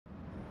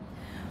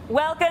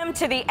Welcome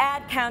to the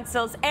Ad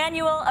Council's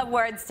annual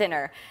awards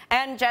dinner.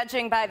 And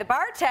judging by the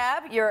bar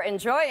tab, you're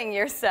enjoying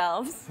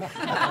yourselves.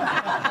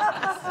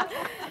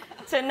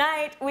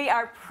 Tonight, we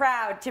are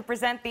proud to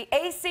present the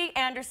A.C.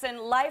 Anderson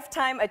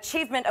Lifetime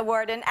Achievement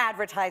Award in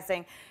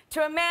Advertising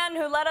to a man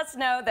who let us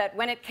know that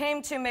when it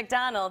came to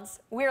McDonald's,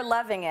 we're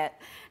loving it.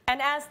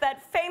 And as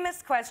that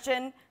famous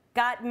question,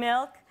 got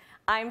milk?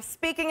 I'm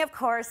speaking, of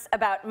course,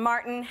 about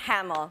Martin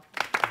Hamill.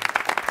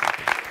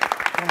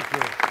 Thank you.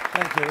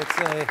 Thank you.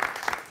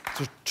 It's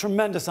a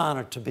tremendous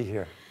honor to be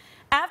here.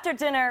 After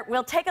dinner,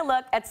 we'll take a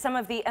look at some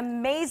of the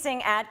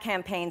amazing ad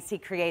campaigns he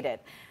created.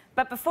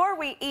 But before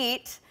we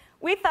eat,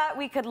 we thought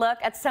we could look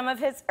at some of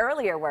his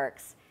earlier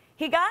works.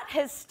 He got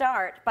his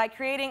start by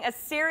creating a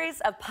series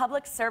of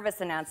public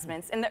service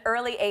announcements in the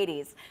early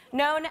 80s,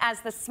 known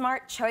as the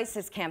Smart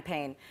Choices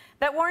campaign,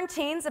 that warned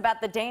teens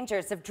about the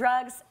dangers of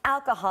drugs,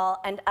 alcohol,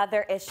 and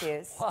other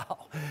issues.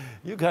 Wow,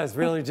 you guys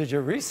really did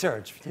your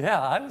research. Yeah,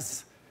 I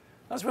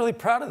was really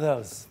proud of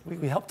those.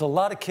 We helped a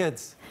lot of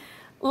kids.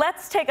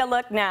 Let's take a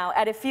look now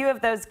at a few of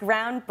those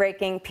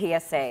groundbreaking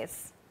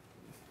PSAs.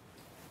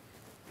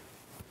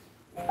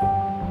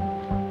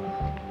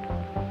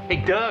 Hey,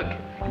 Doug,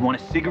 you want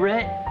a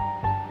cigarette?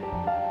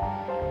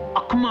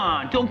 Oh, come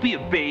on, don't be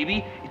a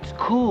baby. It's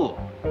cool.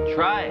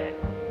 Try it.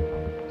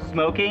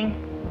 Smoking?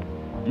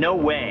 No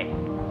way.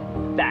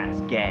 That's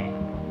gay.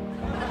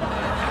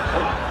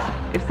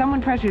 If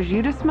someone pressures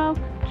you to smoke,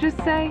 just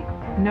say,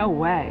 no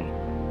way.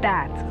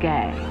 That's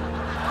gay.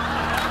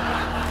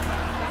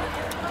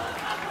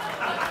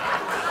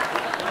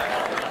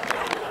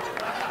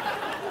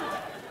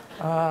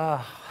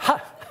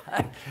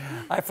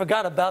 I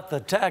forgot about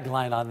the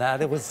tagline on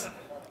that. It was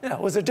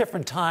a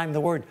different time. The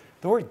word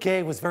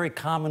gay was very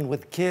common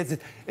with kids.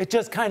 It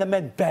just kind of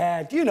meant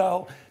bad. You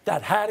know,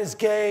 that hat is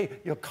gay,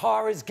 your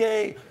car is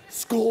gay,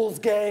 school's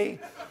gay.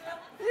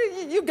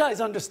 You guys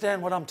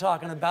understand what I'm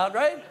talking about,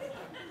 right?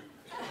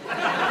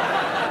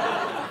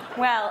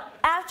 Well,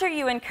 after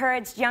you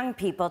encouraged young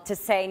people to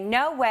say,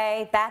 no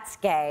way, that's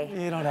gay.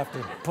 You don't have to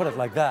put it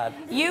like that.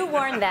 You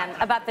warned them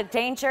about the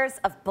dangers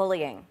of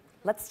bullying.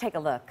 Let's take a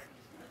look.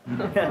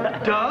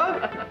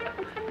 Doug?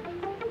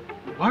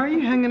 Why are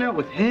you hanging out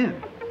with him?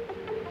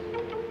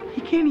 He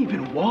can't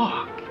even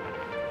walk.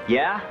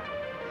 Yeah?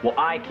 Well,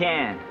 I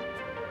can.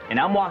 And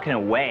I'm walking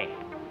away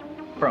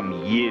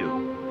from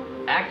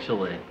you.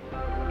 Actually,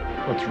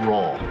 let's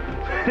roll.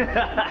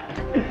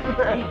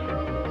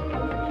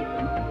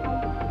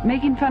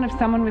 Making fun of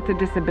someone with a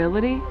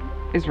disability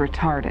is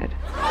retarded.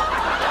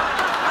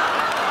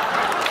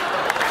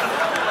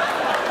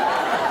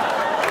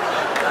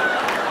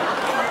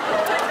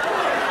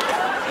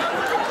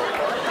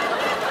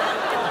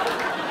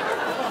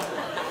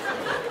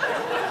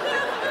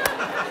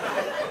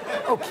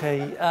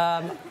 Okay,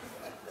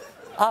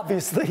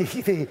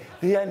 obviously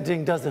the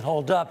ending doesn't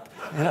hold up.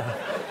 You know,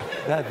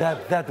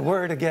 that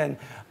word again.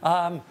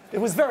 It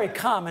was very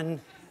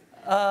common.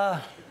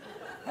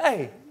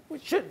 Hey,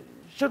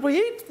 should we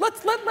eat?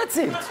 Let's eat.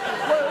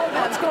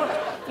 What's going on?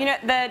 You know,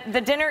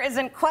 the dinner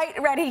isn't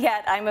quite ready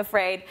yet, I'm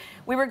afraid.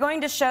 We were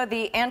going to show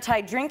the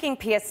anti-drinking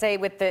PSA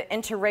with the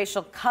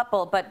interracial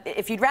couple, but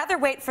if you'd rather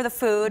wait for the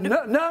food...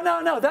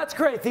 No, that's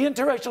great. The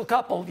interracial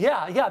couple.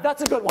 Yeah,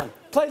 that's a good one.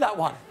 Play that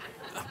one.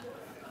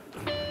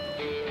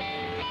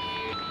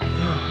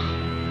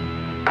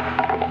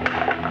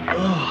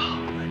 Oh,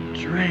 I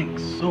drank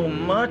so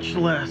much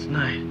last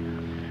night.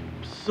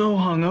 I'm so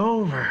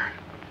hungover.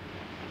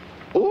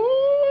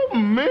 Oh,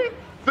 me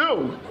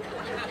too.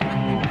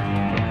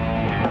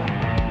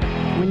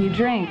 When you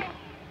drink,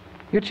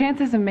 your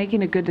chances of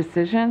making a good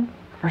decision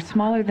are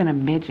smaller than a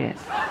midget.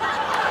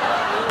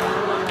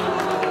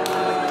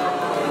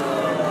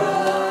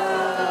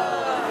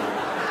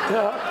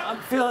 I'm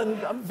feeling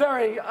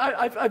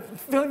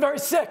very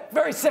sick,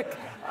 very sick.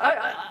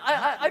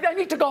 I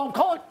need to go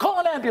home. Call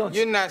an ambulance.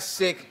 You're not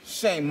sick.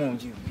 Shame on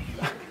you.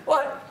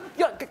 What?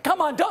 Yeah,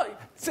 come on, don't.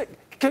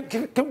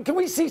 Can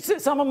we see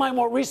some of my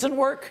more recent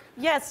work?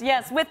 Yes,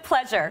 with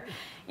pleasure.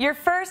 Your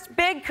first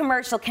big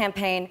commercial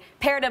campaign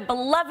paired a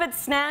beloved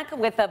snack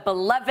with a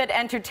beloved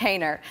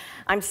entertainer.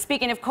 I'm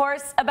speaking, of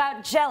course,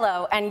 about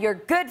Jell-O and your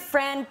good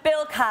friend,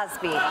 Bill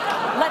Cosby.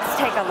 Let's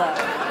take a look.